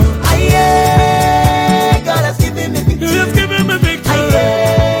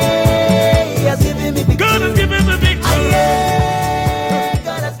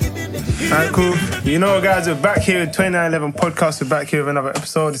You know, guys, we're back here with 2911 Podcast. We're back here with another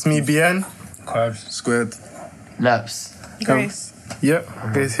episode. It's me, BN. Quavs. Squared. Laps. Grace. Yep,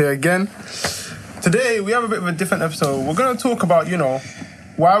 Grace here again. Today, we have a bit of a different episode. We're going to talk about,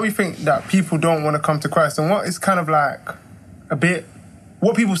 why we think that people don't want to come to Christ and what is kind of like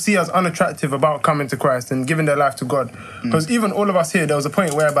what people see as unattractive about coming to Christ and giving their life to God. Because even all of us here, there was a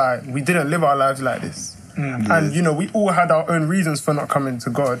point whereby we didn't live our lives like this. And, we all had our own reasons for not coming to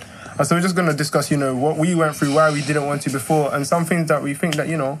God. And so we're just going to discuss, what we went through, why we didn't want to before, and some things that we think that,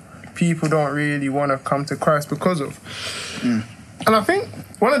 people don't really want to come to Christ because of. And I think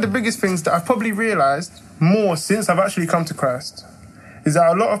one of the biggest things that I've probably realised more since I've actually come to Christ is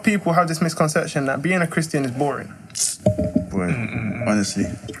that a lot of people have this misconception that being a Christian is boring. Boy, honestly.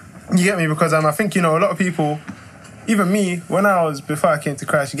 You get me? Because I think, a lot of people, even me, before I came to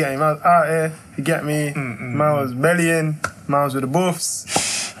Christ, you get me? Man was out here, you get me? Man was bellying, man was with the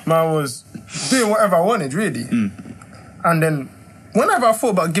buffs, man was doing whatever I wanted, really. And then, whenever I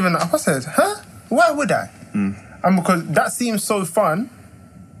thought about giving that up, I said, why would I? And because that seems so fun,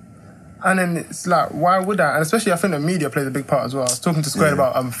 and then it's like, why would I? And especially, I think the media plays a big part as well. I was talking to Squared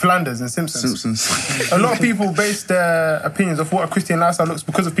about Flanders and Simpsons. A lot of people base their opinions of what a Christian lifestyle looks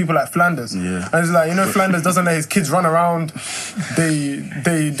because of people like Flanders. Yeah. And it's like, Flanders doesn't let his kids run around.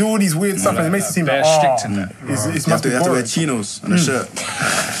 They do all these weird stuff, and it makes it seem like, strict in that. It's You have to wear chinos and a shirt.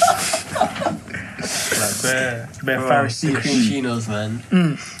 Bare Pharisee chinos,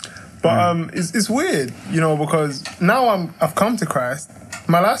 man. But it's weird, because now I've come to Christ.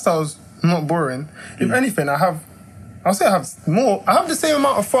 My lifestyle's not boring. If anything, I'll say I have the same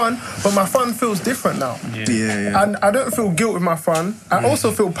amount of fun, but my fun feels different now. Yeah. And I don't feel guilt with my fun. I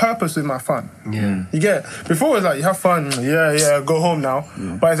also feel purpose with my fun. Yeah. You get it? Before it was like, you have fun, go home now.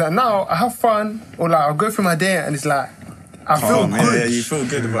 But it's like, now I have fun, or like, I'll go through my day and it's like, I feel good. Yeah, you feel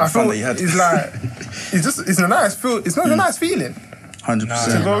good about the fun that you had. It's like, it's a nice feeling.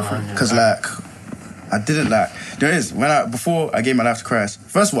 100%. To go through. Because, I didn't there is, before I gave my life to Christ,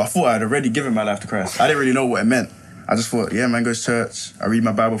 first of all, I thought I'd already given my life to Christ. I didn't really know what it meant. I just thought, man, go to church. I read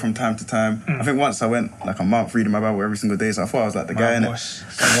my Bible from time to time. I think once I went a month reading my Bible every single day, so I thought I was like the guy in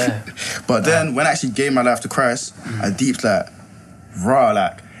it. But then when I actually gave my life to Christ, I deeped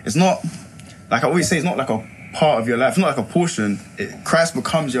it's not, like I always say, it's not like a part of your life. It's not like a portion. Christ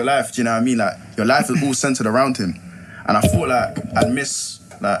becomes your life, do you know what I mean? Like, your life is all centered around him. And I thought I'd miss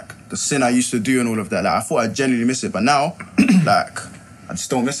the sin I used to do and all of that. I thought I'd genuinely miss it, but now I just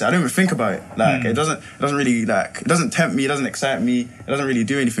don't miss it. I don't even think about it. It doesn't really it doesn't tempt me, it doesn't excite me, it doesn't really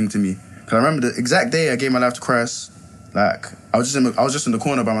do anything to me. Because I remember the exact day I gave my life to Christ, I was just in the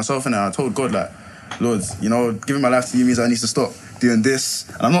corner by myself, and I told God, Lord, giving my life to you means I need to stop doing this.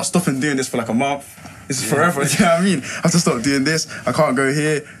 And I'm not stopping doing this for a month. This is forever, do you know what I mean? I have to stop doing this. I can't go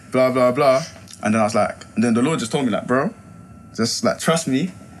here, blah, blah, blah. And then I was and then the Lord just told me, bro, just trust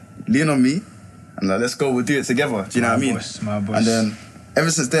me, lean on me, and let's go, we'll do it together. Do you know what I mean? My boss. And then ever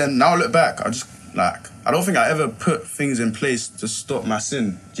since then, now I look back, I just I don't think I ever put things in place to stop my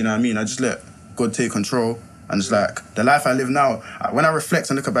sin. Do you know what I mean? I just let God take control, and it's the life I live now. When I reflect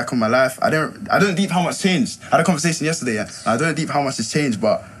and look back on my life, I don't deep how much changed. I had a conversation yesterday, and I don't deep how much has changed,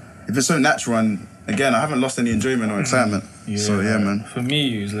 but it's been so natural, and again, I haven't lost any enjoyment or excitement. Man. For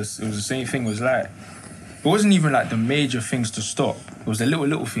me, it was the same thing. It wasn't even the major things to stop. It was the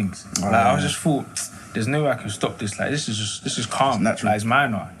little things. I just thought, there's no way I can stop this. This is calm. It's natural. It's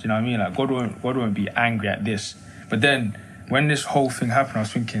minor. Do you know what I mean? God won't be angry at this. But then when this whole thing happened, I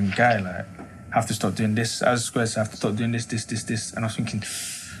was thinking, guy, I have to stop doing this. As Square said, I have to stop doing this. And I was thinking,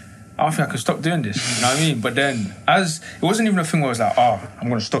 I don't think I can stop doing this. You know what I mean? But then, it wasn't even a thing where I was I'm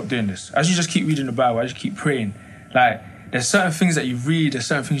going to stop doing this. As you just keep reading the Bible, as you keep praying, there's certain things that you read, there's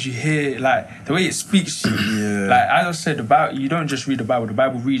certain things you hear, the way it speaks to you. As I said, the Bible, you don't just read the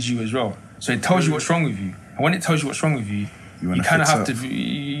Bible reads you as well. So it tells you what's wrong with you. And when it tells you what's wrong with you, you kind of have to,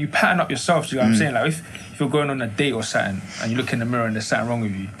 you pattern up yourself, do you know what I'm saying? If you're going on a date or something, and you look in the mirror and there's something wrong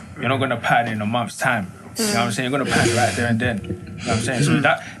with you, you're not going to pattern in a month's time. You know what I'm saying? You're going to pattern right there and then. You know what I'm saying? So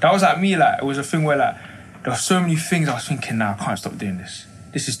that was me, it was a thing where there were so many things I was thinking, I can't stop doing this.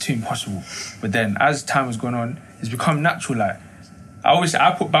 This is too impossible. But then as time was going on, it's become natural.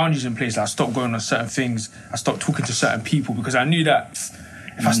 I put boundaries in place. I stopped going on certain things. I stopped talking to certain people because I knew that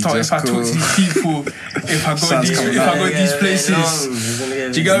if I talk to these people, if I go these places,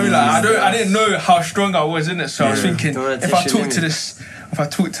 do you get what I mean? I didn't know how strong I was in it. So I was thinking, if I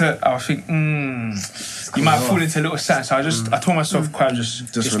talk to, I was thinking, you might fall into a little sense. So I told myself, quite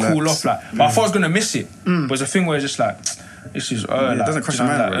just cool off. But I thought I was gonna miss it. But it's a thing where it's just this is it doesn't cross your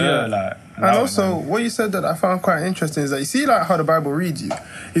mind, and And also, what you said that I found quite interesting is that you see, like, how the Bible reads you.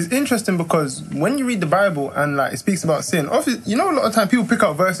 It's interesting because when you read the Bible and, like, it speaks about sin, obviously, you know, a lot of time people pick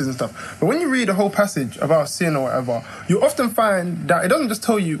out verses and stuff, but when you read a whole passage about sin or whatever, you often find that it doesn't just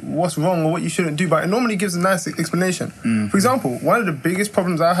tell you what's wrong or what you shouldn't do, but it normally gives a nice explanation. For example, one of the biggest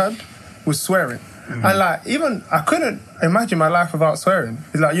problems I had was swearing. And, like, even I couldn't imagine my life without swearing.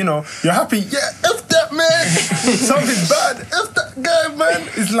 It's like, you know, you're happy, yeah, F that man, something's bad, F that guy, man.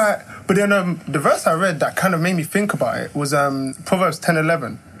 It's like, but then the verse I read that kind of made me think about it was Proverbs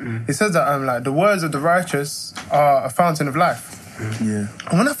 10:11. It says that like the words of the righteous are a fountain of life. Yeah.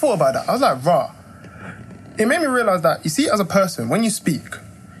 And when I thought about that, I was like, rah. It made me realise that, you see, as a person, when you speak,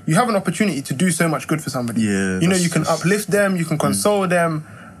 you have an opportunity to do so much good for somebody. Yeah, you know, you can uplift them, you can console them,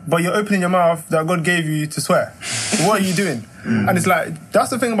 but you're opening your mouth that God gave you to swear. What are you doing? And it's like,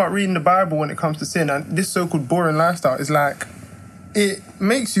 that's the thing about reading the Bible when it comes to sin, and this so-called boring lifestyle is like, it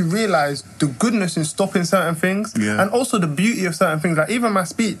makes you realise the goodness in stopping certain things and also the beauty of certain things. Like, even my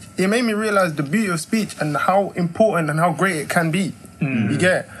speech, it made me realise the beauty of speech and how important and how great it can be. You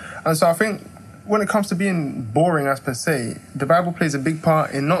get it? And so I think when it comes to being boring as per se, the Bible plays a big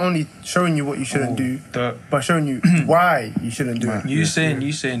part in not only showing you what you shouldn't do, but showing you why you shouldn't do it. You saying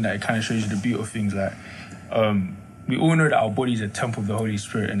that it kind of shows you the beauty of things. Like, we all know that our body is a temple of the Holy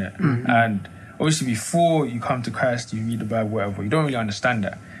Spirit, innit? And obviously, before you come to Christ, you read the Bible, whatever, you don't really understand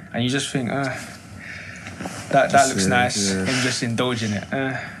that. And you just think, that looks nice. I'm just indulging it.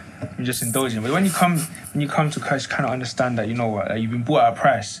 I'm just indulging it. But when you come to Christ, you kind of understand that, you know what, like, you've been bought at a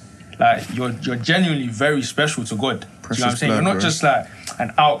price. Like, you're genuinely very special to God. Do you know what I'm saying? You're not just like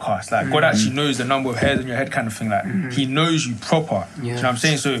an outcast. Like, God actually knows the number of hairs on your head, kind of thing. Like, He knows you proper. Do you know what I'm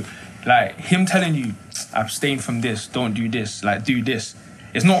saying? So, like, Him telling you, abstain from this, don't do this, like, do this.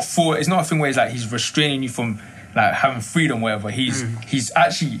 It's not a thing where it's like He's restraining you from, like, having freedom, whatever. He's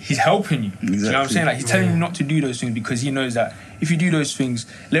helping you. Exactly. Do you know what I'm saying? Like, He's telling you not to do those things because He knows that if you do those things,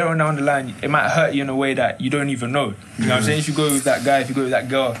 later on down the line, it might hurt you in a way that you don't even know. You know what I'm saying? If you go with that guy, if you go with that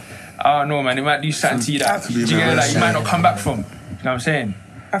girl, I don't know, man, it might do something to you that you might not come back from. You know what I'm saying?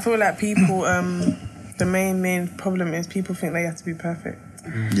 I feel like people, the main problem is people think they have to be perfect.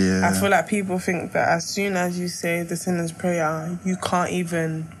 Yeah. I feel like people think that as soon as you say the sinner's prayer, you can't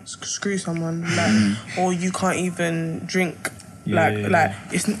even screw someone, like, or you can't even drink. Like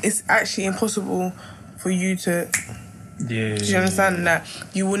it's actually impossible for you to. Yeah. Do you understand that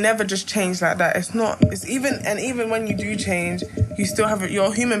you will never just change like that? It's not. It's even when you do change, you still have you're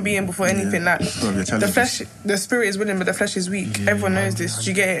a human being before anything. Like, the flesh, the spirit is willing, but the flesh is weak. Everyone knows this.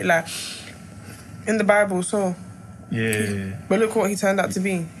 Do you get it? Like, in the Bible, so. Yeah. But look what he turned out to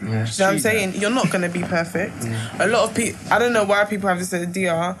be. You know what I'm saying? You're not going to be perfect. A lot of people, I don't know why people have this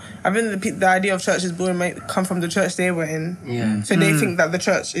idea. I think the idea of church is boring might come from the church they were in. So they think that the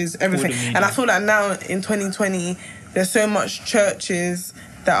church is everything. And I feel like now in 2020, there's so much churches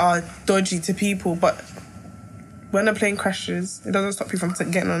that are dodgy to people, but when a plane crashes, it doesn't stop you from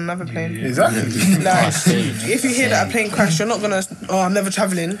getting on another plane. Exactly. Like, if you hear that a plane crashed, you're not gonna, I'm never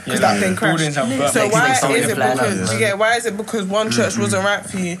travelling because that plane crashed. So why is it because one church wasn't right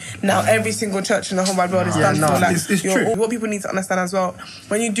for you, now every single church in the whole wide world is done for? Like, it's true. What people need to understand as well,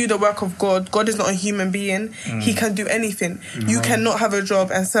 when you do the work of God, God is not a human being. He can do anything. You cannot have a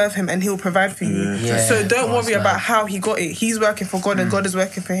job and serve Him and He'll provide for you. So don't worry about how He got it. He's working for God and God is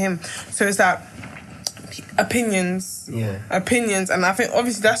working for Him. So it's that opinions, and I think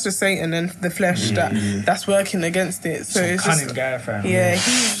obviously that's just Satan and the flesh that's working against it. So it's cunning just guy, fam.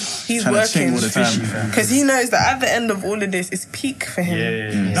 He's working because he knows that at the end of all of this, it's peak for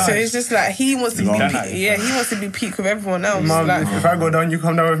him. So it's just like he wants to be he wants to be peak with everyone else. Mom, like, if I go down, you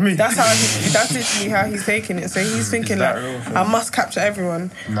come down with me. That's literally how he's taking it. So he's thinking like, I must capture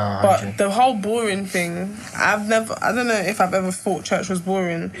everyone. But the whole boring thing, I don't know if I've ever thought church was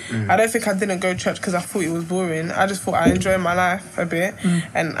boring. I don't think I didn't go to church because I thought it was boring. I just thought I enjoy my life a bit,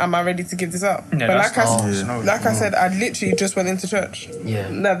 and am I ready to give this up? But like I said, I literally just went into church.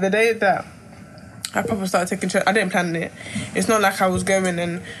 Like, the day that I probably started taking church, I didn't plan it. It's not like I was going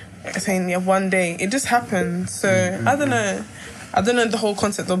and saying one day. It just happened. So I don't know the whole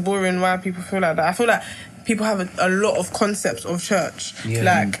concept of boring, why people feel like that. I feel like people have a lot of concepts of church.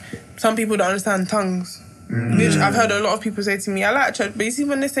 Like, some people don't understand tongues. Which I've heard a lot of people say to me, I like church, but you see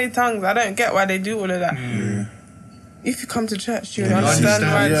when they say tongues, I don't get why they do all of that. If you come to church, you understand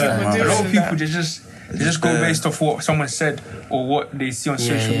why people do a lot of people, that. they just go based off what someone said or what they see on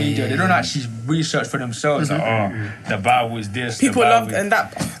social media. They don't actually research for themselves. Like, the Bible is this. People love and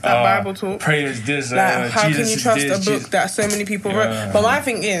that Bible talk. Prayer is this. Like, how Jesus can you trust is this, a book that so many people wrote? But my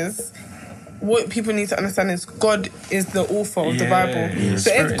thing is, what people need to understand is God is the author of the Bible. Yeah.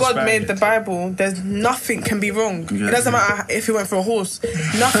 So if God made the Bible, there's nothing can be wrong. Yeah. It doesn't matter if he went for a horse.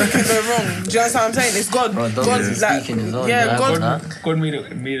 Nothing can go wrong. Do you understand what I'm saying? It's God. Bro, God's like, speaking as well, yeah, God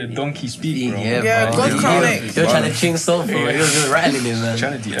made a donkey speak, bro. Yeah, bro. God can't make. You're trying to ching stuff, bro. You're just rattling it, man.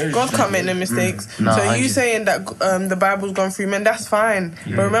 Trying to do everything. God can't make no mistakes. No, so you 100. saying that the Bible's gone through men, that's fine.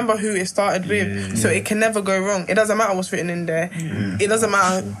 But remember who it started with. So it can never go wrong. It doesn't matter what's written in there. It doesn't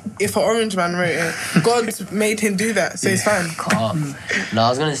matter if an orange man wrote it. God made him do that, so it's fine. No, I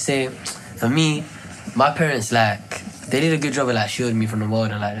was gonna say, for me, my parents, like, they did a good job of like shielding me from the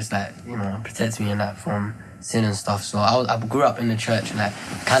world and like just like, you know, protect me and like from sin and stuff. So I grew up in the church and like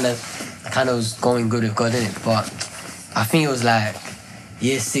kind of was going good with God in it. But I think it was like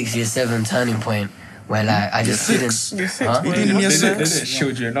year 6, year 7 turning point where like I just didn't. Year 6, You did in year They 6? didn't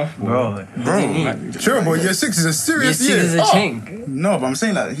shield you enough, Bro, Sure, boy, year 6 is a year serious 6 year. is a chink. No, but I'm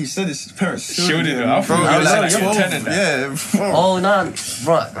saying that he said his parents Shielded him. I Bro, thought I you was were like like 12. 10 and that. Yeah. Bro. Oh no,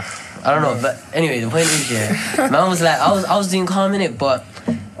 bro. I don't know, but anyway, the point is, yeah, man was like, I was doing calm in it, but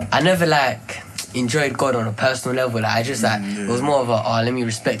I never like enjoyed God on a personal level. Like I just like it was more of a let me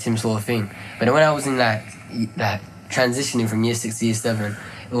respect him sort of thing. But then when I was in like transitioning from year 6 to year 7,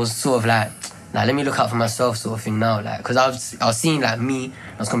 it was sort of like let me look out for myself sort of thing now, like because I was seeing like me,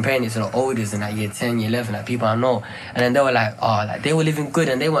 I was comparing it to the olders in like year 10, year 11, like people I know, and then they were like like they were living good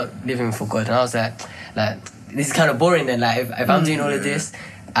and they weren't living for God, and I was like this is kind of boring. Then like if I'm doing all of this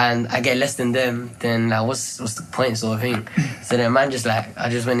and I get less than them, then like what's the point sort of thing. So then man just like I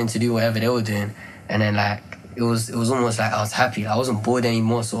just went in to do whatever they were doing, and then like it was almost like I was happy, like, I wasn't bored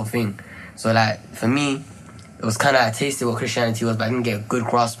anymore sort of thing. So like for me it was kind of, I tasted what Christianity was, but I didn't get a good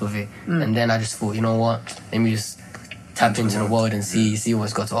grasp of it. And then I just thought, you know what, let me just tap into the world and see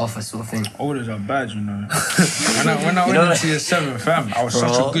what's got to offer sort of thing. Orders are bad, you know. when I went into year 7, fam, I was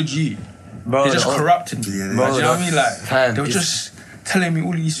such a good G. Bro, They just corrupted me. Yeah, Like, do you know what I mean? Like, fam, they were just telling me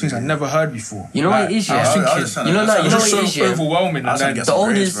all these things I never heard before. You know what it is, yeah? I was trying to- You know It was what just it is, so yeah? overwhelming. I was trying And to then get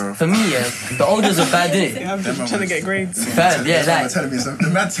The grades, oldest, bro. for me, yeah, the oldest are bad, innit? I'm just trying to get grades. Fam, yeah, They're like, telling me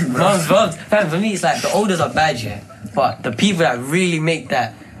something mad thing, bro. fam, for me, it's like the olders are bad, yeah. But the people that really make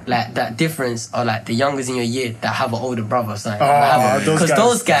that difference are like the youngers in your year that have an older brother or something. Because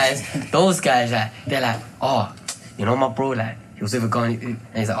those guys, like, they're like, you know my bro, like, he was ever going, and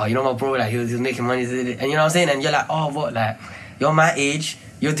he's like, you know my bro, like, he was making money, and you know what I'm saying? And you're like, what, like, you're my age,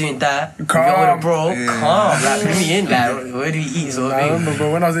 you're doing that, Calm. you're older bro, Yeah. calm, like, put me in, like, where do we eat, sort of I thing. remember,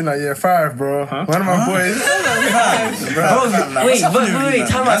 bro, when I was in like year 5, bro, one of my boys. Wait,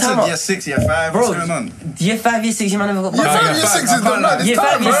 time out. Year 6, year 5, Bro, what's going on? Year 5, year 6, you might never got Year 5, year 6 is not mad. Year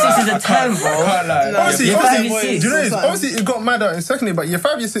 5, year 6 is a time, bro. Obviously, Year 5, year 6. do you know this? Obviously, it got mad out in secondary, but year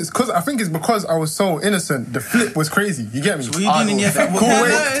 5, year 6, because I think it's because I was so innocent. The flip was crazy. You get me? What are you doing in year 5? Cool, What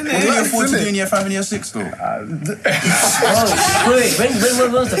wait. are you afford to do in year 5 and year 6, though? Wait,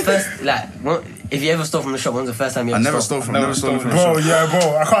 when was the first, like, if you ever stole from the shop, when was the first time you I ever never stole? stole from the shop. Bro, yeah, bro.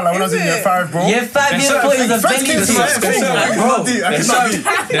 I can't lie. When I was in year 5, bro. Year 5, year 4 is a First belly came to my thing. school, Like, bro. bro. There's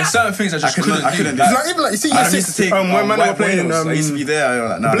certain things I just couldn't do. do. It's like, even like, you see, year I used 6, to take when man were playing, I used to be there.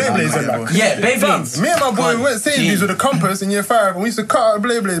 Like, nah, Beyblades and nah, that. Yeah, Fam, Beyblades. me and my boy went saying these with a compass in year 5, and we used to cut out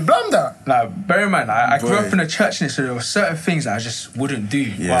Beyblades. Blam that. Like, bear in mind, I grew Boy. up in a church, and so there were certain things that I just wouldn't do.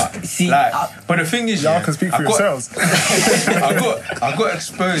 Yeah. But, See, but the thing is, Y'all can speak for yourselves. I got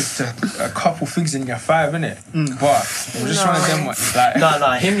exposed to a couple things in year 5, innit? But it was just one of them ones. Like,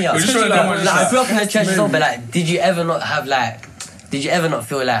 No, hear me out. It was just one of them ones. I grew up in a church as well, but like, did you ever not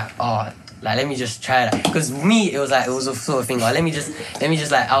feel like, like, let me just try that? Because me, it was a sort of thing, let me just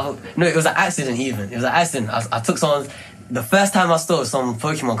like, no, it was an accident even. It was an accident. I took someone's, the first time I stole some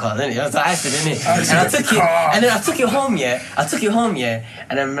Pokemon cards, innit? It was an accident, innit? And I took it, and then I took it home, yeah,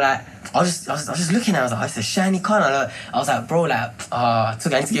 and then like, I was just looking at it, I was like, it's a shiny card. And I was like, bro, like, I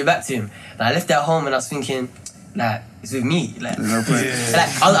need to get back to him. And I left it at home and I was thinking, like, it's with me. Like, No point.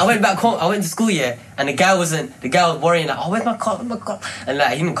 like I went back home, I went to school, yeah, and the guy was worrying, like, where's my card? And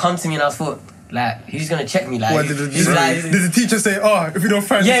like, he didn't come to me and I thought, like, he's gonna check me, like, What, did the teacher say, if you don't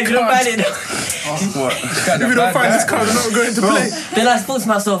find yeah, this if you don't card, find it, if you don't find this card, you're not going to play. then I thought to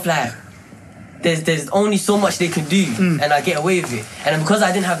myself, like, there's only so much they can do, and I get away with it. And then because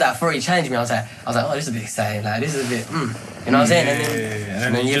I didn't have that authority challenge me, I was like, this is a bit exciting. Like, this is a bit, you know what I'm saying?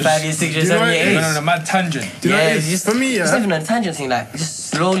 And then year 5, year 6, year 7, year 8. went on a mad tangent. Yeah, it's just for me, it's not even a tangent thing. Like, just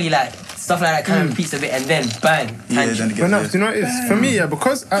slowly, like, stuff like that kind of repeats a bit, and then bang, tangent. But no, do you know what it is? For me, yeah,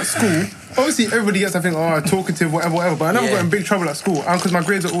 because at school, obviously everybody gets that thing, talkative, whatever, but I never got in big trouble at school, and because my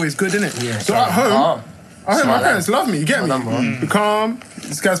grades are always good, innit? Yeah, so at home, my parents love me, you get me? Well done, You're calm,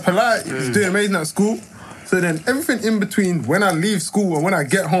 this guy's polite, he's doing amazing at school. So then everything in between when I leave school and when I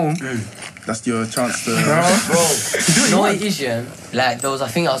get home, That's your chance to... Bro, you know what it is, yeah? Like, there was, I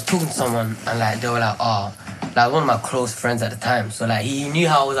think I was talking to someone and like, they were like, like one of my close friends at the time. So like, he knew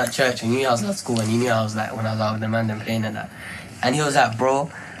how I was at church, and he knew how I was at school, and he knew how I was like when I was out with the man and playing and that. And he was like, bro,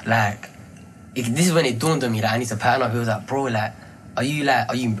 like, this is when it dawned on me that I need to pattern up. He was like, bro, like, are you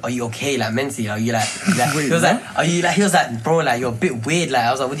okay, like, mentally? Are you like Wait, he was like, he was like, bro, like, you're a bit weird. Like,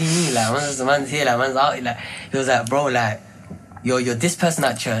 I was like, what do you mean? Like, man's here, like, man's out. Like, he was like, bro, like, you're this person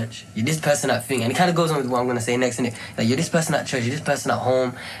at church, you're this person at thing, and it kind of goes on with what I'm gonna say next, innit? Like, you're this person at church, you're this person at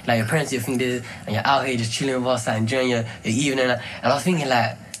home, like, your parents, you think this, and you're out here just chilling with us, like, enjoying your evening, and I was thinking,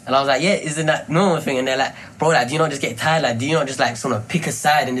 like, and I was like, yeah, isn't that normal thing? And they're like, bro, like, do you not just get tired? Like, do you not just, like, sort of pick a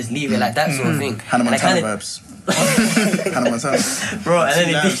side and just leave it, like, that sort of thing? Hannah Montana vibes. Hannah Montana. Bro, and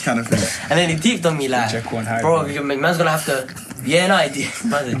then it deeped on me, like, bro, man's gonna have to, yeah, no,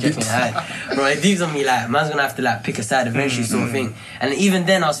 man's a Jekyll and Hyde. Bro, it deeps on me, like, man's gonna have to, like, pick a side eventually, sort of thing. And even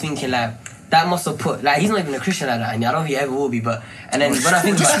then I was thinking, like, that must have put, like, he's not even a Christian like that, and I don't think he ever will be, but, and then when I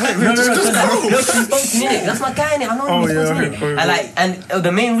think about it, look, he spoke to me, innit? That's my guy, innit? I know him, he spoke to me, innit? And, like, and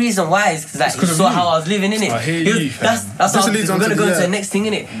the main reason why is because, like, he saw how I was living, innit? That's what we're gonna go into the next thing,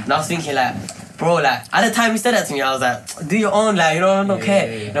 innit? And I was thinking, like, bro, like, at the time he said that to me, I was like, do your own, like, you know, I don't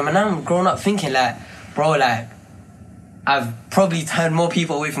care. You know, but now I'm grown up thinking, like, bro, like, I've probably turned more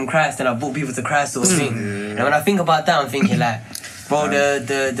people away from Christ than I've brought people to Christ, sort of thing. And when I think about that, I'm thinking, like, bro,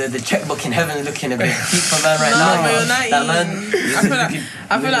 the checkbook in heaven is looking a bit deep for man right now. But you're 19. That man,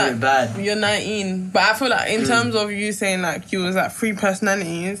 I feel like bad. You're 19. But I feel like in terms of you saying like you was like 3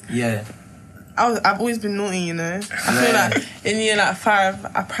 personalities. Yeah. I've always been naughty, you know. I feel like in year like 5,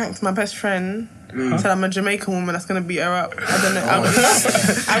 I pranked my best friend. Said I'm a Jamaican woman that's gonna beat her up. I don't know.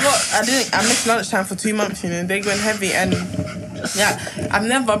 I missed lunchtime for 2 months, you know. They going heavy, and yeah, I've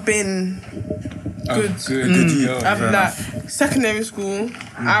never been good. I've like secondary school.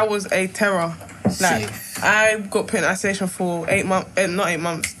 I was a terror. Like I got put in isolation for 8 months. Not 8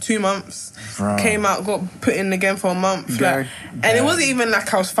 months. 2 months. Bro. Came out, got put in again for a month. Like, and it wasn't even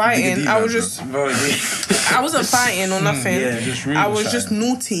like I was fighting. I was just. I wasn't fighting or nothing. I was just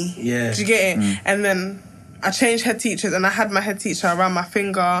naughty. Yeah. Do you get it? And then I changed head teachers, and I had my head teacher around my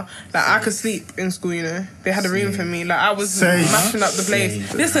finger. Like, I could sleep in school, you know. They had a room for me. Like, I was mashing up the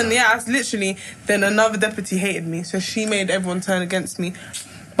place. Listen, yeah, I literally... Then another deputy hated me, so she made everyone turn against me.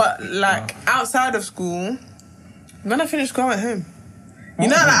 But, like, outside of school, when I finished school, I went home. You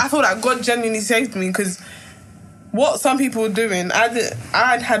know, like, I feel like God genuinely saved me, because what some people were doing,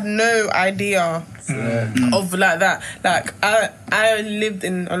 I had no idea of, like, that. Like, I lived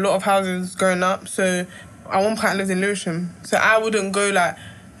in a lot of houses growing up, so... At one point I lived in Lewisham, so I wouldn't go like,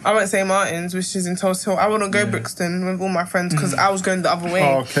 I went St. Martin's, which is in Tulse Hill. I wouldn't go Brixton with all my friends because I was going the other way.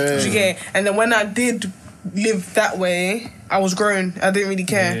 Okay. Do you get it? And then when I did live that way, I was grown. I didn't really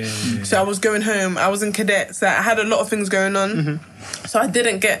care. So I was going home. I was in cadets. Like, I had a lot of things going on. So I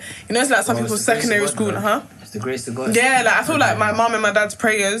didn't get, you know, it's like some people's secondary school, The grace of God. Yeah, like I feel like my mum and my dad's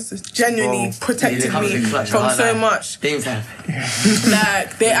prayers genuinely protected me from so much.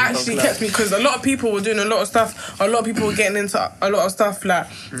 Like they actually kept me, because a lot of people were doing a lot of stuff. A lot of people were getting into a lot of stuff. Like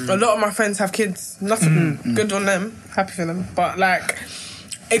a lot of my friends have kids. Nothing good on them. Happy for them. But like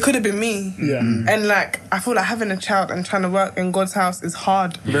it could have been me. Yeah. And like I feel like having a child and trying to work in God's house is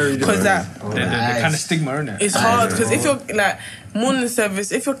hard. Because that the kind of stigma, isn't it? It's hard because if you're like morning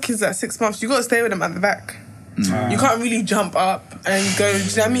service, if your kid's at 6 months, you got to stay with them at the back. You can't really jump up and go, do you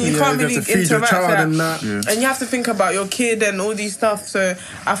know what I mean? You can't really interact with that. And you have to think about your kid and all these stuff. So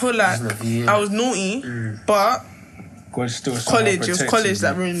I feel like I was naughty, but college, it was college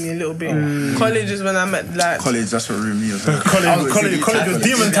that ruined me a little bit. College is when I met like... College, that's what ruined me as well. College was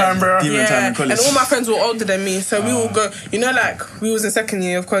demon time, bro. Demon time in college. And all my friends were older than me, so we would go... You know, like, we was in second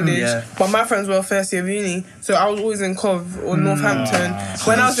year of college, but my friends were first year of uni, so I was always in Cov or Northampton.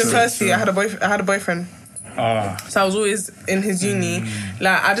 When I was in first year, I had a boyfriend. So I was always in his uni.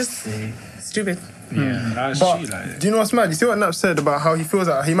 Like, I just... Stupid. But do you know what's mad? You see what Nap said about how he feels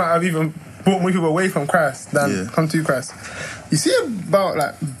like he might have even brought more people away from Christ than come to Christ. You see about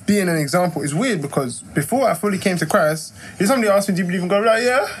like being an example, it's weird because before I fully came to Christ, if somebody asked me, do you believe in God? I'm like,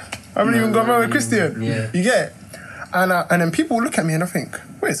 yeah, I believe in God, I'm a Christian. You get it? And then people look at me and I think,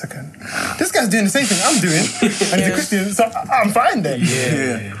 wait a second, this guy's doing the same thing I'm doing and he's a Christian, so I'm fine then.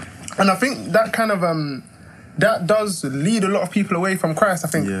 And I think that kind of that does lead a lot of people away from Christ, I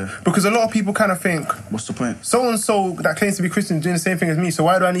think. Because a lot of people kind of think, what's the point? So-and-so that claims to be Christian is doing the same thing as me, so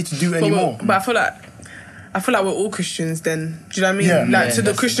why do I need to do any more? But I feel like we're all Christians then. Do you know what I mean? To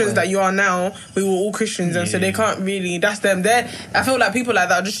the Christians that you are now, we were all Christians, and so they can't really... That's them. I feel like people like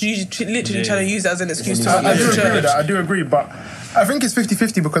that are just literally trying to use that as an excuse to... I do agree with that. I do agree, but I think it's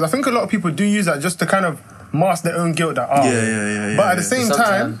 50-50 because I think a lot of people do use that just to kind of mask their own guilt. But at the same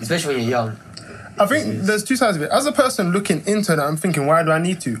time, especially when you're young, I think there's two sides of it. As a person looking into it, I'm thinking, why do I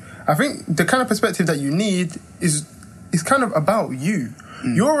need to? I think the kind of perspective that you need is kind of about you.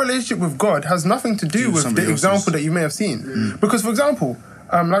 Your relationship with God has nothing to do with the example that you may have seen. Because, for example,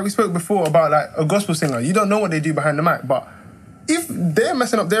 like we spoke before about like a gospel singer, you don't know what they do behind the mic, but if they're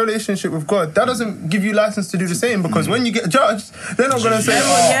messing up their relationship with God, that doesn't give you license to do the same, because when you get judged, they're not going to say,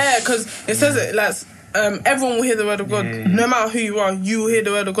 yeah, because it says it like everyone will hear the word of God. No matter who you are, you will hear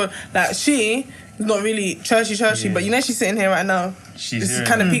the word of God. Like, she is not really churchy, but you know she's sitting here right now. This is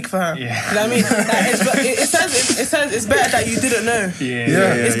kind of peak for her. You know what I mean? Like, it says it's better that you didn't know.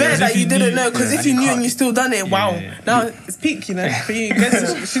 It's better that you didn't know, because if you knew and you still done it, wow. Now it's peak, you know, for you.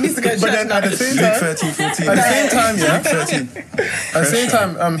 She needs to go to church. But then at the same time, 13, 14. At the same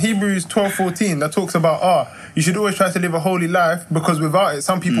time, Hebrews 12:14 that talks about you should always try to live a holy life, because without it,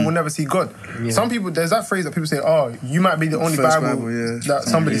 some people will never see God. Some people, there's that phrase that people say, you might be the only Bible that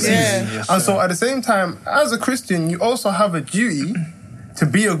somebody sees. And so at the same time, as a Christian, you also have a duty to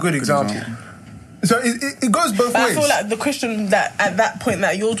be a good example. So it goes both ways. I feel like the Christian that at that point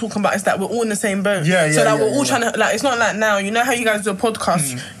that you're talking about is that we're all in the same boat. So that we're all trying to, like, it's not like now, you know how you guys do a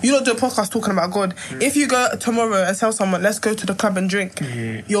podcast? You don't do a podcast talking about God. If you go tomorrow and tell someone, let's go to the club and drink,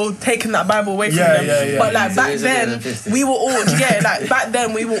 you're taking that Bible away from them. But like back then, we were all, like back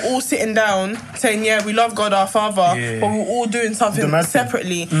then we were all sitting down saying, we love God our Father, but we were all doing something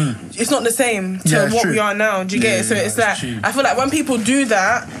separately. It's not the same to what we are now. Do you get it? So it's like, I feel like when people do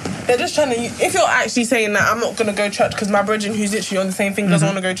that, they're just trying to, if you're actually saying that I'm not going to go church because my brethren who's literally on the same thing doesn't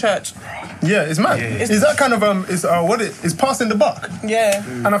want to go church. Yeah, it's mad. Is that kind of, it's passing the buck.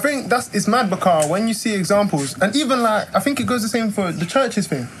 And I think it's mad because when you see examples, and even like, I think it goes the same for the churches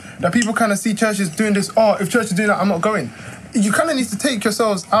thing, that people kind of see churches doing this, if church is doing that, I'm not going. You kind of need to take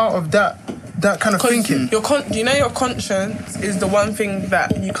yourselves out of that kind of thinking. Your conscience is the one thing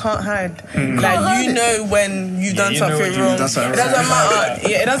that you can't hide. Like, you know when you've done something wrong. It doesn't matter.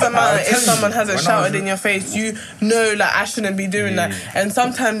 It doesn't matter if someone hasn't shouted in your face. You know, like, I shouldn't be doing that. And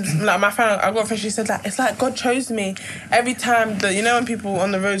sometimes, like, my friend, I got a friend, she said, like, it's like God chose me. Every time that, you know, when people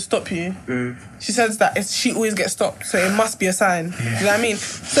on the road stop you, she says that she always gets stopped, so it must be a sign. You know what I mean?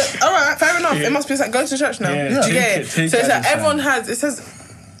 So, all right, fair enough. It must be a sign. Go to church now. Do you get it? So it's like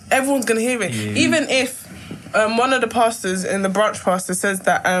everyone's gonna hear it. Even if one of the pastors in the branch pastor says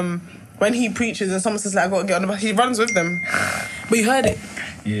that when he preaches and someone says like I gotta get on the bus, he runs with them. But you heard it.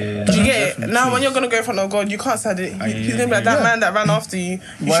 Do you get it? Now when you're gonna go in front of God, you can't say it. He's gonna be like, that man that ran after you.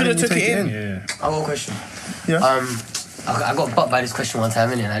 You should have took it in. I got a question. I got bucked by this question one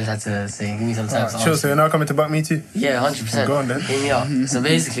time, and I just had to say, give me some time. Sure, so you're now coming to buck me too? Yeah, 100%. Go on then. Hit me up. So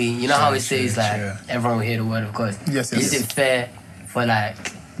basically, you know how it says like everyone will hear the word of God. Yes. Is it fair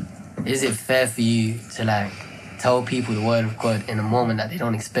for you to like tell people the word of God in a moment that they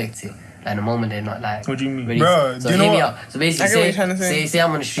don't expect it? Like in a moment they're not like. What do you mean? Ready? Bro, so do you know hit me what? up. So basically, say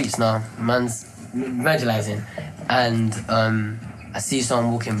I'm on the streets now, man's evangelizing, and I see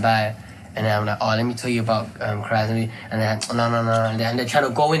someone walking by. And then I'm like, let me tell you about Christ. And then, no. And they're trying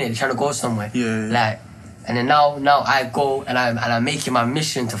to go in it. They're trying to go somewhere. Like, and then now I go and I'm making my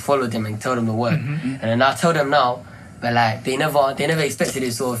mission to follow them and tell them the word. And then I tell them now, but like they never expected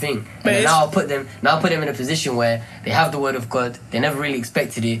this sort of thing. And then now I put them in a position where they have the word of God. They never really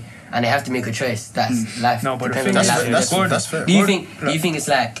expected it, and they have to make a choice. That's life. No, but that's fair. Do you think it's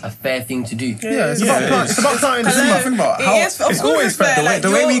like a fair thing to do? Yeah, it's about planting the seed. Think about how it's always fair.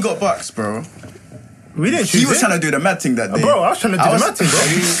 The way we got bucks, bro. We didn't choose He was trying to do the mad thing that day. Bro, I was trying to do the mad thing, bro.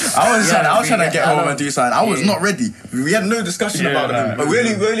 I was trying to get home and do something. I was not ready. We had no discussion about them. But we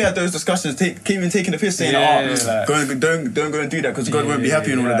only had those discussions, even taking the piss, saying, don't go and do that because God won't be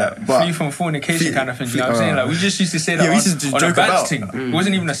happy and all of that. But free from fornication kind of thing. You know what I'm saying? Like, we just used to say that we used to on joke a bad about. thing. It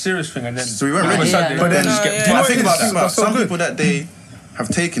wasn't even a serious thing. And then so we weren't ready. But then, I think about that. Some people that day have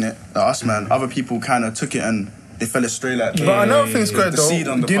taken it, like us, man. Other people kind of took it and they fell astray. Like, but another thing's good though.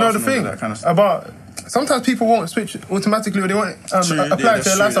 Do you know the thing about? Sometimes people won't switch automatically or they won't apply it to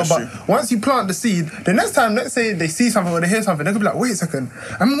their lifestyle. But once you plant the seed, the next time, let's say they see something or they hear something, they're going to be like, wait a second.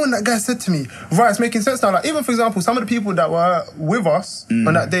 I remember when that guy said to me, right, it's making sense now. Like, even, for example, some of the people that were with us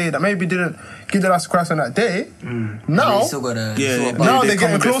on that day that maybe didn't give their life to Christ on that day, now they're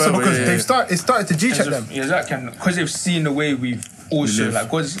getting closer because it started to G-check them. Exactly. Because they've seen the way we've also like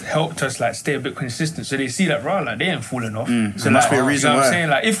God's helped us like stay a bit consistent, so they see that like they ain't falling off. So there must like, be a reason you know what why. I'm saying,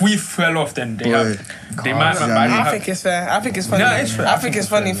 like if we fell off, then they might. I think it's fair. I think it's funny. No, it's fair. I think it's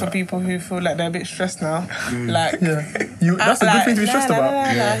funny for people who feel like they're a bit stressed now. Like, that's a good thing to be stressed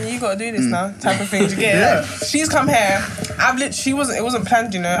about. You gotta do this now, type of thing. You get it? Like, she's come here. It wasn't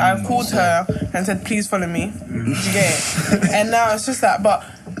planned, you know. I called her and said, please follow me. You get it? And now it's just that, but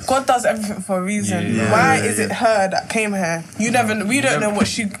God does everything for a reason. Why is it her that came here? We don't know what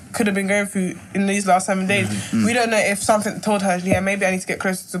she could have been going through in these last 7 days. We don't know if something told her, maybe I need to get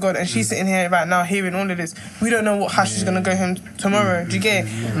closer to God, and she's sitting here right now hearing all of this. We don't know how she's gonna go home tomorrow. Do you get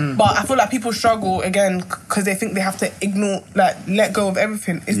it? But I feel like people struggle again because they think they have to ignore, like, let go of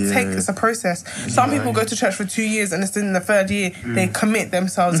everything. It's a process. Some people go to church for 2 years, and it's in the third year they commit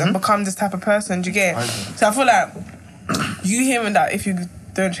themselves and become this type of person. Do you get it? So I feel like you hearing that if you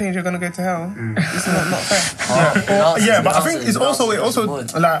don't change, you're gonna go to hell. It's not fair. But I think it's also like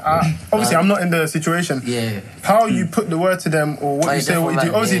obviously I'm not in the situation. How you put the word to them or what you say, what you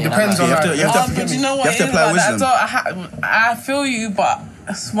do, obviously it depends on. But you know what? You have to apply wisdom. I feel you, but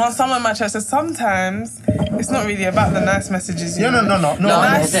someone in my church says sometimes it's not really about the nice messages. No. Not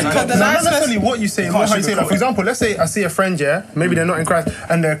necessarily what you say, more how you say that. For example, let's say I see a friend, maybe they're not in Christ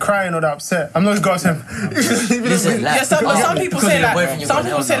and they're crying or they're upset. I'm not going to go to them. Some people say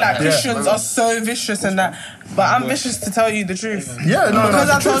like Christians are so vicious and that. But I'm vicious to tell you the truth. Because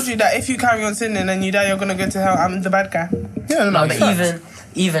I told you that if you carry on sinning and you die, you're gonna go to hell. I'm the bad guy. But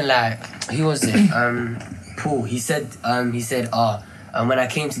even like, who was it? Paul. He said, when I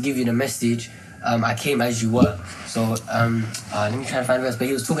came to give you the message, I came as you were. So let me try to find the verse. But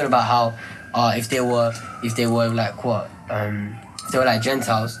he was talking about how if they were like what? If they were like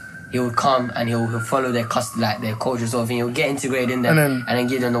Gentiles, he would come and he'll follow their custom, like their culture sort of thing. He'll get integrated in them and then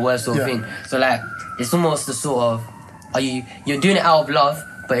give them the word sort of thing. So like it's almost the sort of you're doing it out of love,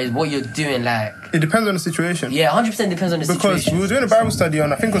 but it's what you're doing like. It depends on the situation. Yeah, 100% depends on the situation. Because we were doing a Bible study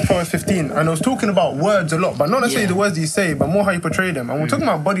on, I think it was Proverbs 15, and I was talking about words a lot, but not necessarily the words that you say, but more how you portray them. And we're talking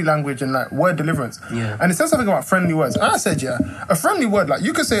about body language and like word deliverance. And it says something about friendly words. And I said, a friendly word, like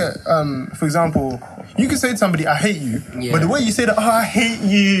you could say, for example, you could say to somebody, I hate you, but the way you say that, I hate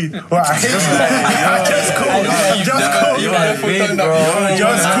you, or I hate you,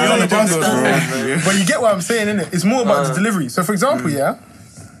 but you get what I'm saying, innit? It's more about the delivery. So for example,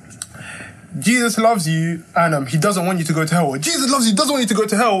 Jesus loves you and he doesn't want you to go to hell. Or Jesus loves you, doesn't want you to go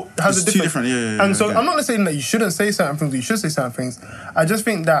to hell. Has a different. And so I'm not saying that you shouldn't say certain things, or you should say certain things. I just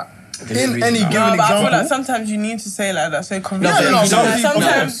think that in any given example, I feel like sometimes you need to say like that so convincing.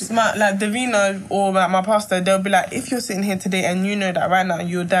 Sometimes like Davina or my pastor, they'll be like, if you're sitting here today and you know that right now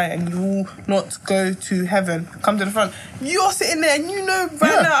you'll die and you will not go to heaven, come to the front. You're sitting there and you know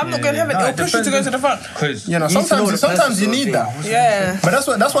right now I'm not going to heaven. It'll push you to go to the front. Because sometimes you need that. But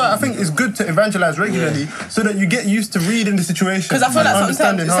that's why I think it's good to evangelize regularly so that you get used to reading the situation. Because I feel like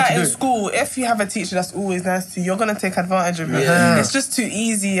sometimes it's like in school, if you have a teacher that's always nice to you, you're going to take advantage of it. It's just too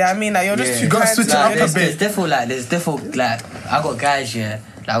easy. I mean, like, you're just too kind. Switch it up a bit. There's definitely like I got guys like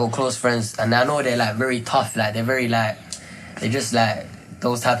I got close friends and I know they're like very tough, like they're very like they're just like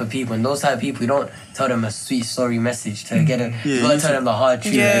those type of people, and those type of people you don't tell them a sweet story message to get them. You gotta tell them the hard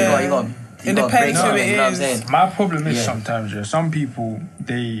truth. You gotta break them, you know what I'm saying? My problem is sometimes some people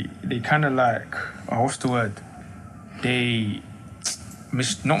they kind of like what's the word? They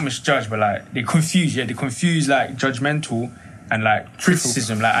not misjudge, but like they confuse like judgmental and like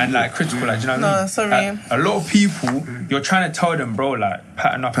criticism, like and like critical, like, do you know what I mean? Sorry. Like, a lot of people, you're trying to tell them, bro, like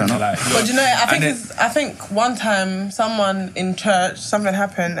pattern up. Like, but you know, I think one time someone in church, something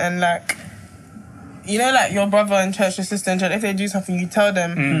happened, and like, you know, like your brother in church, your sister in church, if they do something, you tell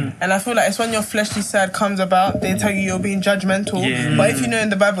them. And I feel like it's when your fleshly side comes about, they tell you you're being judgmental. But if you know in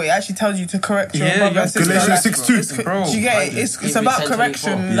the Bible, it actually tells you to correct your brother and sister. Galatians 6:2. Bro, do you get it? It's about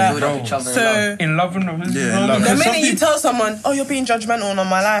correction. Like, so in love and the minute you tell someone, oh, you're being judgmental on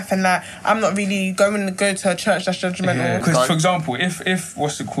my life, and like I'm not really going to go to a church that's judgmental. Because for example, if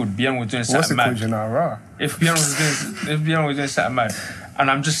what's it called? Bien was doing something mad. If Bien was doing something mad. And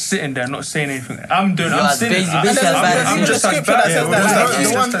I'm just sitting there, not saying anything. I'm sitting. I'm just as bad.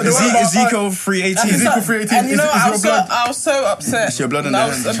 Ezekiel 3:18. And you know, I was so upset. It's your blood in the I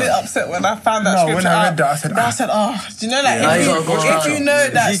was a bit upset when I found that scripture. When I read that, I said, oh, do you know that if you know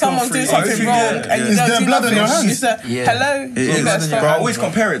that someone's doing something wrong and you don't do nothing, you say, hello? Bro, I always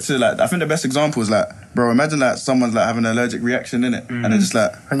compare it to like, I think the best example is like, bro, imagine like someone's like having an allergic reaction in it, and they're just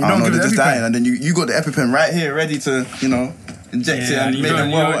like, I don't know, they're just dying, and then you got the EpiPen right here, ready to, you know, inject it and make them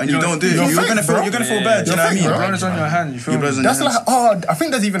well, and you don't do it. You're gonna feel bad. You know what I mean? Your blood is on your hand. You feel me? That's like I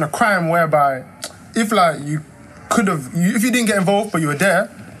think there's even a crime whereby if like you could have, if you didn't get involved, but you were there.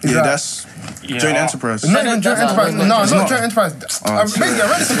 That's joint enterprise. Not even joint enterprise. No, not joint enterprise. Basically,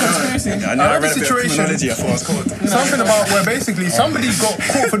 I read the situation. Something about where basically somebody got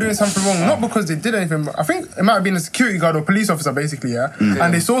caught for doing something wrong, not because they did anything. But I think it might have been a security guard or police officer, basically,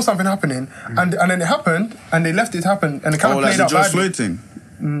 and they saw something happening, and then it happened, and they left it happen, and it kind of played out badly.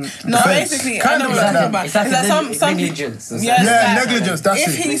 No, basically, kind of like that. It's like some negligence. Negligence. That's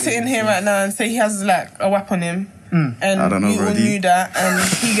if he's sitting here right now and say he has like a whip on him, and we all knew that, and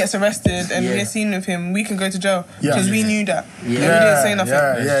he gets arrested, and we get seen with him, we can go to jail because we knew that. And we didn't say nothing.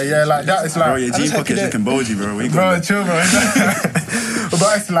 Yeah. Like that. It's like, bro, your jean pocket's looking bulgy, bro. Bro, chill, bro.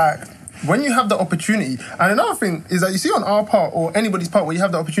 But it's like, when you have the opportunity, and another thing is that you see on our part or anybody's part where you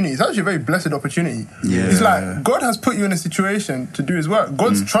have the opportunity, it's actually a very blessed opportunity. It's like God has put you in a situation to do His work.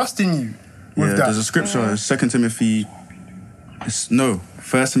 God's trusting you with that. There's a scripture, 2 Timothy, 1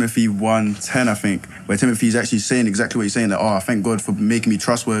 Timothy 1:10, I think, where Timothy's actually saying exactly what he's saying, that, I thank God for making me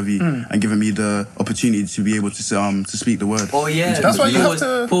trustworthy and giving me the opportunity to be able to speak the word. Oh yeah, that's why you have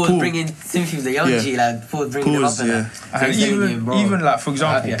to. Paul was bringing Timothy was a young G, like Paul was bringing him up and even like, for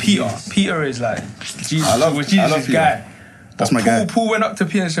example, Peter is like Jesus' guy. That's my guy. Paul went up to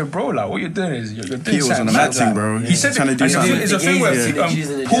Peter and said, "Bro, like, what you're doing is you're doing Peter was on the mad thing, bro. He said trying to do something. It's a thing where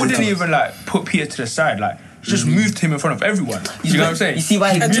Paul didn't even like put Peter to the side, like. He just moved him in front of everyone. You know what I'm saying? You see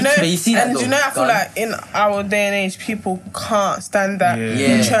why he moved him? You see that, and do you know, I feel like in our day and age, people can't stand that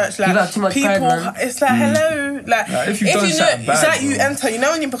in church. Like, have too much people, pride, it's like, hello. Like, if you've done something bad, it's like you enter, you know,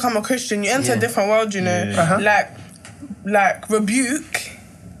 when you become a Christian, you enter a different world, you know? Like, rebuke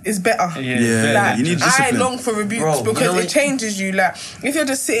is better. Like, you need discipline. I long for rebukes because it changes you. Like, if you're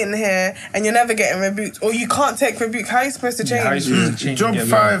just sitting here and you're never getting rebuked, or you can't take rebuke, how are you supposed to change? Job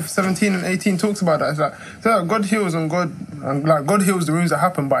 5:17 and 18 talks about that. It's like God heals and God heals the wounds that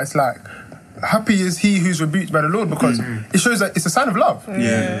happen, but it's like, happy is he who's rebuked by the Lord, because it shows that it's a sign of love.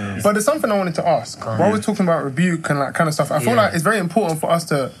 But there's something I wanted to ask. While we're talking about rebuke and that kind of stuff, I feel like it's very important for us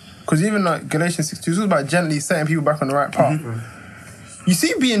to, because even like Galatians 6:2 talks about gently setting people back on the right path. You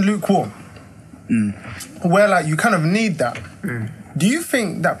see, being lukewarm, where like you kind of need that. Do you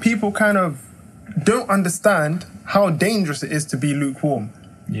think that people kind of don't understand how dangerous it is to be lukewarm?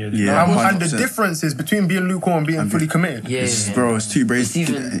 And the differences between being lukewarm and being fully committed? Bro, it's too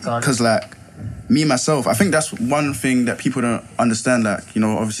brazen. Because like, me, myself, I think that's one thing that people don't understand. Like, you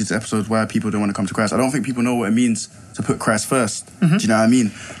know, obviously it's episodes why people don't want to come to Christ. I don't think people know what it means to put Christ first. Do you know what I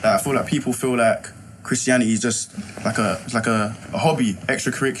mean? Like, I feel like people feel like Christianity is just like a hobby,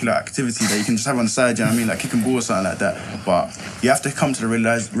 extracurricular activity that you can just have on the side, you know what I mean? Like kicking ball or something like that. But you have to come to the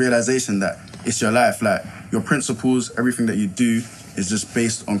realization that it's your life. Like, your principles, everything that you do is just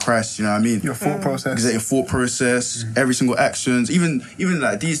based on Christ, you know what I mean? Your thought process. Exactly, your thought process, every single actions. Even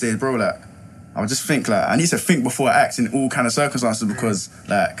like these days, bro, like, I would just think, like, I need to think before I act in all kind of circumstances, because,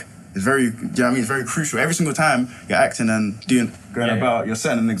 like, it's very, you know what I mean? It's very crucial. Every single time you're acting and going about, you're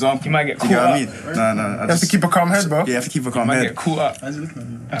setting an example. You might get caught you know up. what I mean? No. You have to keep a calm head, bro. Yeah, you have to keep a calm head. You might get caught up.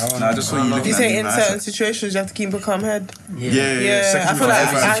 I just saw you looking You at say me, in man. certain situations you have to keep a calm head. Yeah. I feel like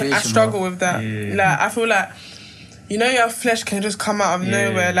Second I struggle with that. Like, I feel like, you know, your flesh can just come out of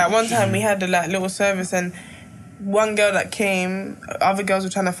nowhere. Like, one time we had a little service, and one girl that came, other girls were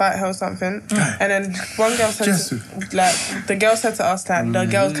trying to fight her or something, and then one girl said the girl said to us, like, the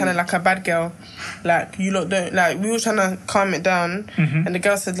girl's kind of like a bad girl, like, you lot don't, like, we were trying to calm it down, and the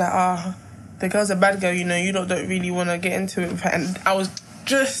girl said, like, the girl's a bad girl, you know, you lot don't really want to get into it with her. And I was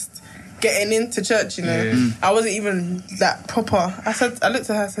just getting into church, you know, I wasn't even that proper. I looked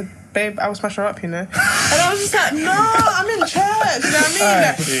at her, I said, babe, I will smash her up, you know. And I was just like, no, I'm in church, you know what I mean?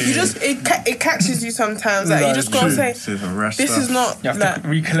 Like, you just, it catches you sometimes. Like, you just gotta say, this is not, you have like, to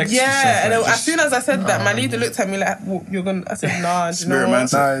recollect yourself. Yeah, and as soon as I said that, my leader looked at me like, well, you're gonna, I said, nah, do you know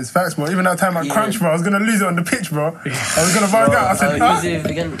what? Nah, it's facts, bro. Even that time at Crunch, bro, I was gonna lose it on the pitch, bro. I was gonna bug out. I said,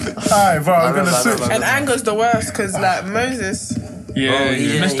 alright, bro, I was gonna switch. And anger's the worst, because, like, Moses, he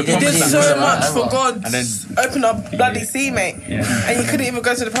missed the he did promised so land. much for God, And then open up bloody sea, mate. And you couldn't even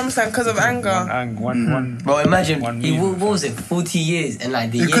go to the promised land because of anger. Bro, imagine, what was it, 40 years, and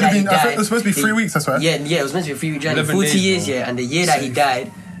like the year It could that have he been, I think died. it was supposed to be 3 weeks, that's right. Yeah, it was meant to be 3 weeks. 11 40 days, years, bro. and the year that he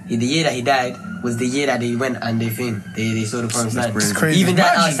died, was the year that they went and they saw the promised land. It's crazy. He even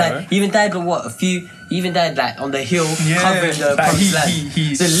died Imagine, outside. He even died like on the hill, covering the like promised land.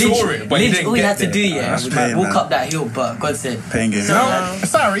 he saw it, but he didn't all he get had to there. do, That's was pain, walk man. up that hill, but God said, Pain game.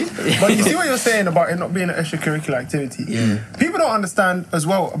 Sorry, but you see what you're saying about it not being an extracurricular activity. People don't understand as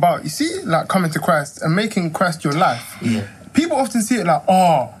well about, you see, like, coming to Christ and making Christ your life. People often see it like,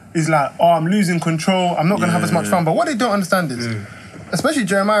 I'm losing control, I'm not going to have as much fun. But what they don't understand is, especially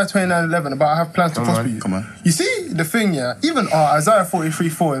Jeremiah 29:11 about I have plans to prosper you. Come on. You see the thing, yeah. Even Isaiah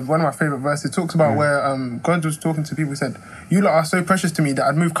 43:4 is one of my favorite verses. It talks about where God was talking to people. He said, "You lot are so precious to me that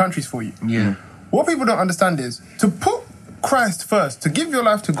I'd move countries for you." Yeah. What people don't understand is to put Christ first, to give your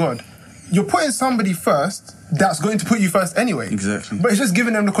life to God. You're putting somebody first that's going to put you first anyway. Exactly. But it's just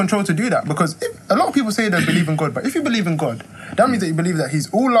giving them the control to do that. Because a lot of people say they believe in God, but if you believe in God, that means that you believe that He's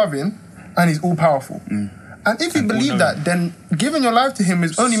all loving and He's all powerful. And if you believe that, then giving your life to Him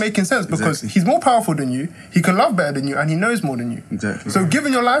is only making sense because He's more powerful than you, He can love better than you, and He knows more than you. Exactly. So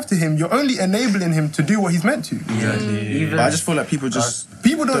giving your life to Him, you're only enabling Him to do what He's meant to. But I just feel like people don't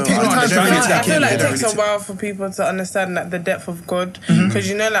take the time to I feel like it takes a while for people to understand like the depth of God. Because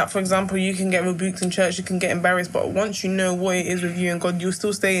you know, like for example, you can get rebuked in church, you can get embarrassed, but once you know what it is with you and God, you'll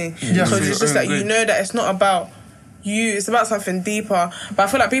still stay in. Because it's just like you know that it's not about you, it's about something deeper. But I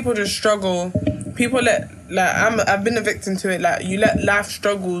feel like people just struggle. People I've been a victim to it. Like you let life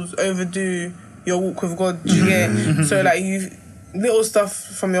struggles overdo your walk with God. Do you get? So like little stuff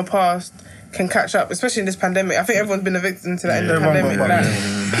from your past can catch up, especially in this pandemic. I think everyone's been a victim to that in the pandemic.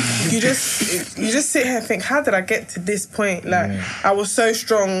 You just sit here and think, how did I get to this point? Like I was so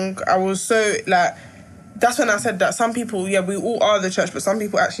strong. I was so like. That's when I said that some people, we all are the church, but some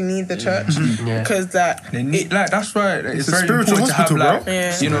people actually need the church because that's why it's very spiritual important to have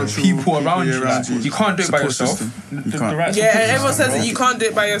hospital, people around you. Like, you can't do it by Support yourself. system. Right and everyone says that you can't do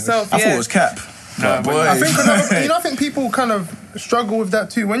it by yourself. I thought it was cap. I think people kind of struggle with that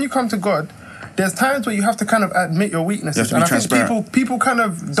too. When you come to God, there's times where you have to kind of admit your weaknesses. And I think people kind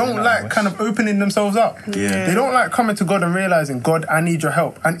of don't like kind of opening themselves up. They don't like coming to God and realizing, God, I need your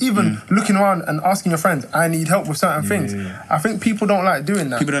help. And even looking around and asking your friends, I need help with certain things. I think people don't like doing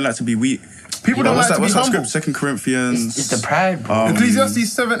that. People don't like to be weak. People don't like to be humble. Script? 2 Corinthians. It's the pride, bro. Ecclesiastes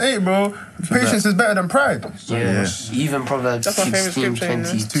 7:8, bro. Patience is better than pride. Even Proverbs That's my favorite 16, scripture,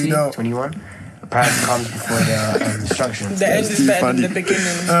 22, 21. Pride comes before the destruction. The end is better than the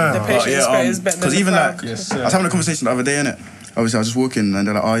beginning. The patience is better than the even pride. I was having a conversation the other day, innit? Obviously, I was just walking and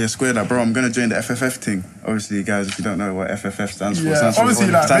they're like, "Oh, yeah, square that, bro. I'm gonna join the FFF thing." Obviously, guys, if you don't know what FFF stands for, obviously,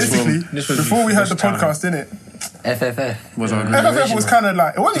 like basically, before we had the podcast, innit? FFF was our FFF was kind of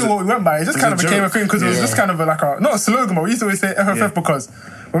like, it wasn't even what we went by. It just kind of became a thing because it was just kind of like not a slogan, but we used to always say FFF because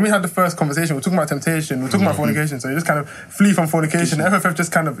when we had the first conversation, we were talking about temptation, we were talking about fornication, so you just kind of flee from fornication. FFF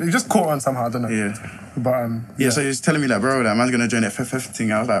just kind of, it just caught on somehow, I don't know. But so he was telling me like, bro, that man's gonna join the FFF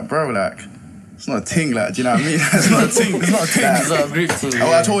thing. I was like, bro, like, it's not a thing, like, do you know what I mean? It's not a thing. It's not a thing. It's not a group thing.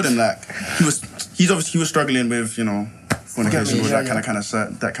 I told him like he was struggling with, you know, fornication, that kind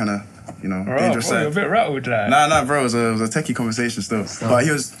of dangerous side. You're a bit rattled, like. Nah, bro, it was a techie conversation still. But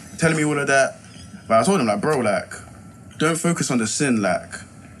he was telling me all of that. But I told him like, bro, like, don't focus on the sin. Like,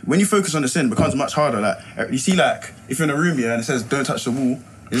 when you focus on the sin, it becomes much harder. Like, you see, like, if you're in a room here and it says don't touch the wall.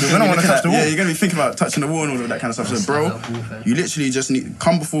 You don't want to touch the wall. Yeah, you're gonna be thinking about touching the wall and all of that kind of stuff. So, bro, you literally just need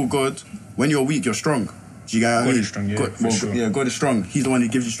come before God. When you're weak, you're strong. Do you get what I mean? God is strong, God is strong. He's the one who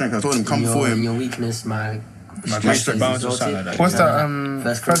gives you strength. I told him, come before him. Your weakness, my strength bounds or something like that. What's that? 1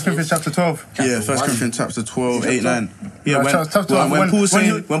 Corinthians chapter 12. Yeah, 1 Corinthians chapter 12, 8, 9. Yeah, when Paul was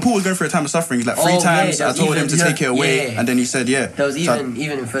going through a time of suffering, he's like 3 times I told him to take it away, and then he said, There was even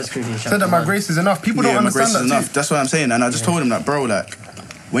in 1 Corinthians chapter said that my grace is enough. People don't understand that. My grace is enough. That's what I'm saying. And I just told him that, bro, like,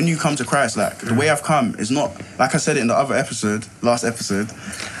 when you come to Christ, like, the way I've come is not, like I said it in the other episode, last episode,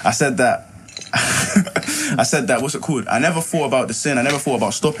 I said that, what's it called? I never thought about the sin. I never thought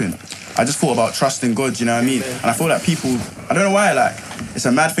about stopping. I just thought about trusting God, you know what I mean? And I feel like people, I don't know why, like, it's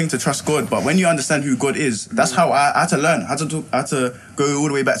a mad thing to trust God, but when you understand who God is, that's how I had to learn. I had to go all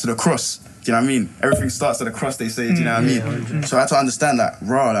the way back to the cross. Do you know what I mean? Everything starts at the cross, they say, do you know what I mean? So I had to understand that,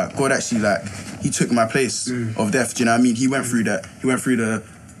 like, God actually, like, he took my place of death, do you know what I mean? He went through that. He went through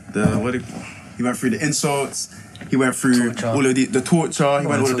he went through the insults. He went through all of the torture. He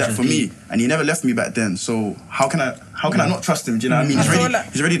went all of that for me, and he never left me back then. So how can I not trust him? Do you know what I mean?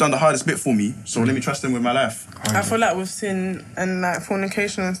 He's already done the hardest bit for me. So let me trust him with my life. I feel like with sin and like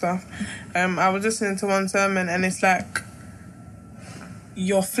fornication and stuff, I was listening to one sermon and it's like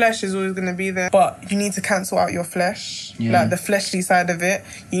your flesh is always going to be there, but you need to cancel out your flesh, like the fleshly side of it.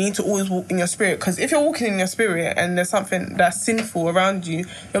 You need to always walk in your spirit, because if you're walking in your spirit and there's something that's sinful around you,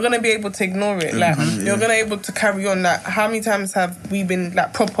 you're going to be able to ignore it. Like you're going to be able to carry on. Like, how many times have we been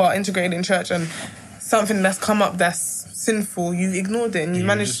like proper integrated in church and something that's come up that's sinful, you ignored it and you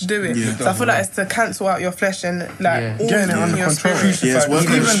managed to do it. So I feel like it's to cancel out your flesh and like all getting it under your control. spirit. Yeah, it's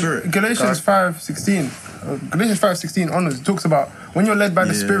working in the spirit. Galatians 5:16 onwards, it talks about when you're led by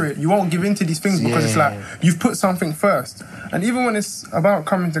the Spirit, you won't give in to these things because it's like you've put something first. And even when it's about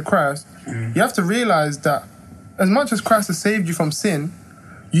coming to Christ, you have to realize that as much as Christ has saved you from sin,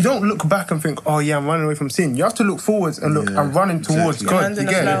 you don't look back and think, oh yeah, I'm running away from sin. You have to look forwards and look, I'm running towards God. You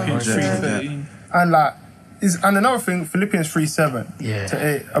get it? And like, and another thing, Philippians 3:7 to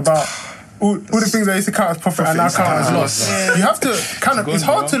 8 about all the things that used to count as profit and now count as loss. Yeah. You have to kind of, it's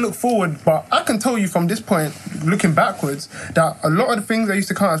hard to look forward, but I can tell you from this point, looking backwards, that a lot of the things that used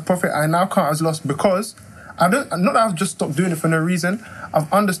to count as profit I now count as loss because not that I've just stopped doing it for no reason.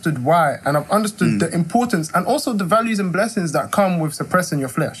 I've understood why, and I've understood the importance and also the values and blessings that come with suppressing your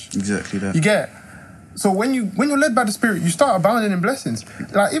flesh. Exactly that. You get it? So when you're led by the Spirit, you start abounding in blessings.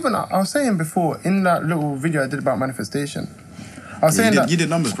 Like even I was saying before in that little video I did about manifestation, I was saying you did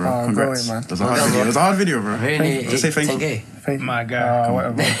numbers, bro. Congrats. Man. It was a hard video. It was a hard video, bro. Just say thank you. Thank you. My God.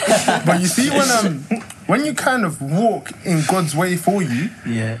 Whatever. But you see when you kind of walk in God's way for you,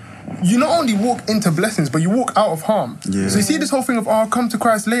 you not only walk into blessings, but you walk out of harm. Yeah. So you see this whole thing of, I'll come to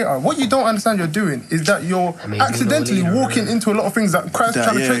Christ later. What you don't understand you're doing is that you're accidentally walking into a lot of things that Christ is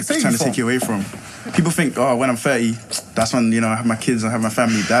trying to take you away from. People think, when I'm 30, that's when, I have my kids, I have my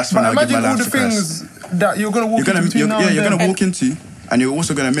family, that's when I'll give my life to Christ. Imagine all the things that you're going to walk into you're going to walk into, and you're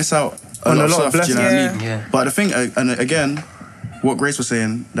also going to miss out on a lot of blessings. Do you know what I mean? Yeah. But the thing, and again, what Grace was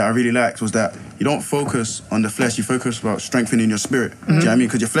saying that I really liked was that you don't focus on the flesh, you focus about strengthening your spirit. Do you know what I mean?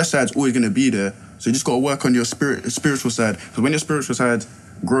 Because your flesh side's always going to be there. So you just got to work on your spiritual side. Because when your spiritual side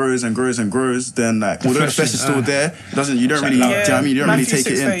grows and grows and grows, then like although the flesh is still there, you don't really, do you know what I mean? You don't really take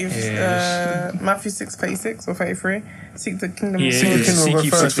it in. Matthew 6:36 or 33. Seek the kingdom of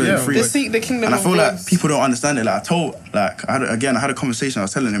God. Just seek the kingdom of God. And I feel like people don't understand it. Like I had a conversation, I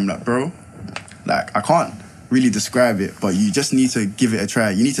was telling him like, bro, like I can't really describe it, but you just need to give it a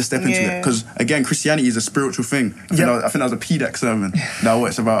try. You need to step into it. Because again, Christianity is a spiritual thing. I think that was a PDAC sermon that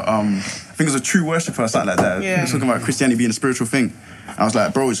was about, I think it was a true worshiper or something like that. It was talking about Christianity being a spiritual thing. And I was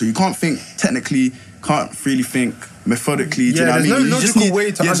like, bro, so you can't think technically, can't really think methodically, do you know what I mean? There's no logical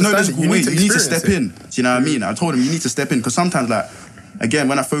way to understand it. You need to step in. Do you know what I mean? I told him you need to step in because sometimes, like, again,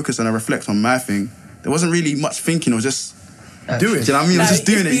 when I focus and I reflect on my thing, there wasn't really much thinking. It was just do it. Do you know what I mean? Like, just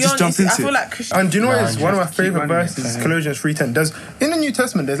doing it. You just jump into it. I feel like and do you know what is one of my favourite verses? Colossians 3:10. In the New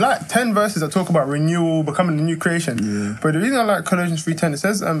Testament, there's like 10 verses that talk about renewal, becoming the new creation. Yeah. But the reason I like Colossians 3:10, it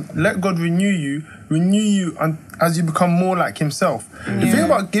says, "Let God renew you as you become more like Himself." The thing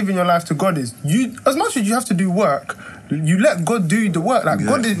about giving your life to God is, as much as you have to do work, you let God do the work. Like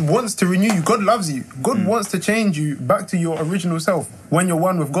God wants to renew you. God loves you. God wants to change you back to your original self when you're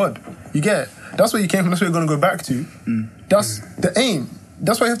one with God. You get it? That's where you came from. That's where you're going to go back to. That's the aim.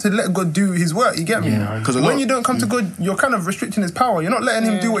 That's why you have to let God do His work. You get me? Because when you don't come to God, you're kind of restricting His power. You're not letting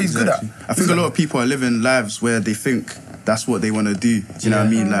Him do what He's good at. I think a lot of people are living lives where they think that's what they want to do. Do you know what I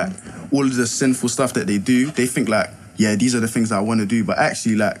mean? Like all of the sinful stuff that they do, they think like, these are the things that I want to do. But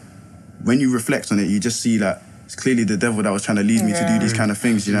actually, like when you reflect on it, you just see that it's clearly the devil that was trying to lead me to do these kind of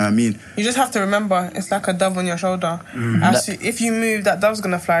things. You know what I mean? You just have to remember, it's like a dove on your shoulder. If you move, that dove's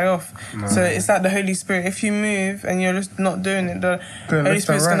gonna fly off. So it's like the Holy Spirit. If you move and you're just not doing it, the Holy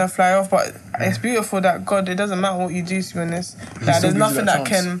Spirit's gonna fly off. But it's beautiful that God, it doesn't matter what you do, to be honest. Like, there's nothing that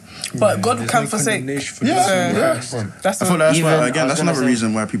can, but God can forsake. I feel like that's why, again, that's another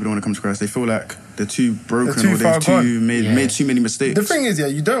reason why people don't want to come to Christ. They feel like they're too broken or they've made too many mistakes. The thing is,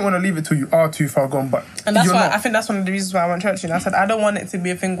 you don't want to leave it till you are too far gone. But and that's why I think that's one of the reasons why I went to church. I said I don't want it to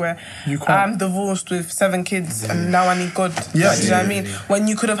be a thing where I'm divorced with 7 kids and now I need God. Do you know what I mean? When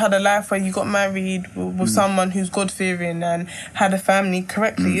you could have had a life where you got married with someone who's God fearing and had a family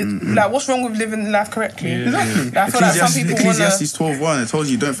correctly. Like, what's wrong with living life correctly? Exactly. Like, I feel like some people Ecclesiastes 12:1, it tells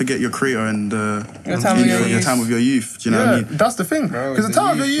you don't forget your creator and your time of your youth. Do you know what I mean? That's the thing. Because the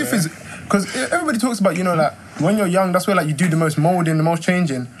time of your youth is. Because everybody talks about, like, when you're young, that's where, like, you do the most molding, the most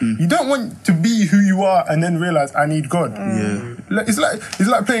changing. You don't want to be who you are and then realise, I need God. It's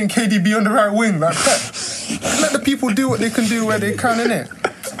like playing KDB on the right wing. Like, let the people do what they can do where they can, innit?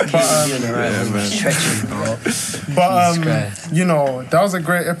 But that was a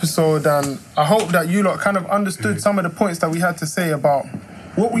great episode, and I hope that you lot kind of understood some of the points that we had to say about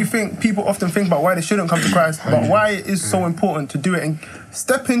what we think people often think about why they shouldn't come to Christ, but why it is so important to do it and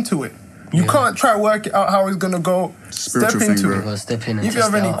step into it. You can't try to work it out how it's going to go. Step into it. If you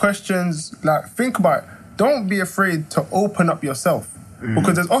have any questions, like, think about it. Don't be afraid to open up yourself.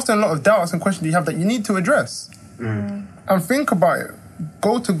 Because there's often a lot of doubts and questions you have that you need to address. And think about it.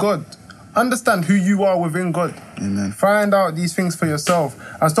 Go to God. Understand who you are within God. Amen. Find out these things for yourself.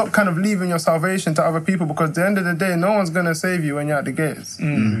 And stop kind of leaving your salvation to other people, because at the end of the day, no one's going to save you when you're at the gates.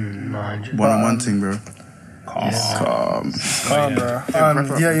 One thing, bro. Calm, bro.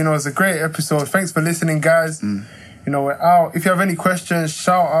 It's a great episode. Thanks for listening, guys. We're out. If you have any questions,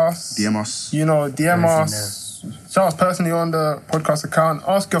 shout us. DM us. DM us. shout us personally on the podcast account.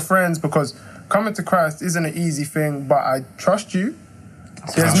 Ask your friends, because coming to Christ isn't an easy thing, but I trust you.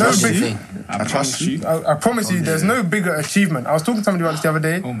 There's no big. I trust you. I promise you, there's no bigger achievement. I was talking to somebody about this the other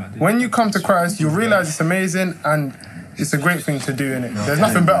day. When you come to Christ, you'll realize it's amazing and it's a great thing to do, innit? There's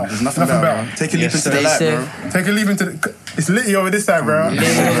nothing better. There's nothing better. Take a leap into the light, bro. Take a leap into the... It's litty over this side, bro. Litty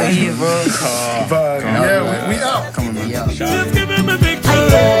over here, bro. But yeah, we out. Come on, man. Yeah. Just give him a big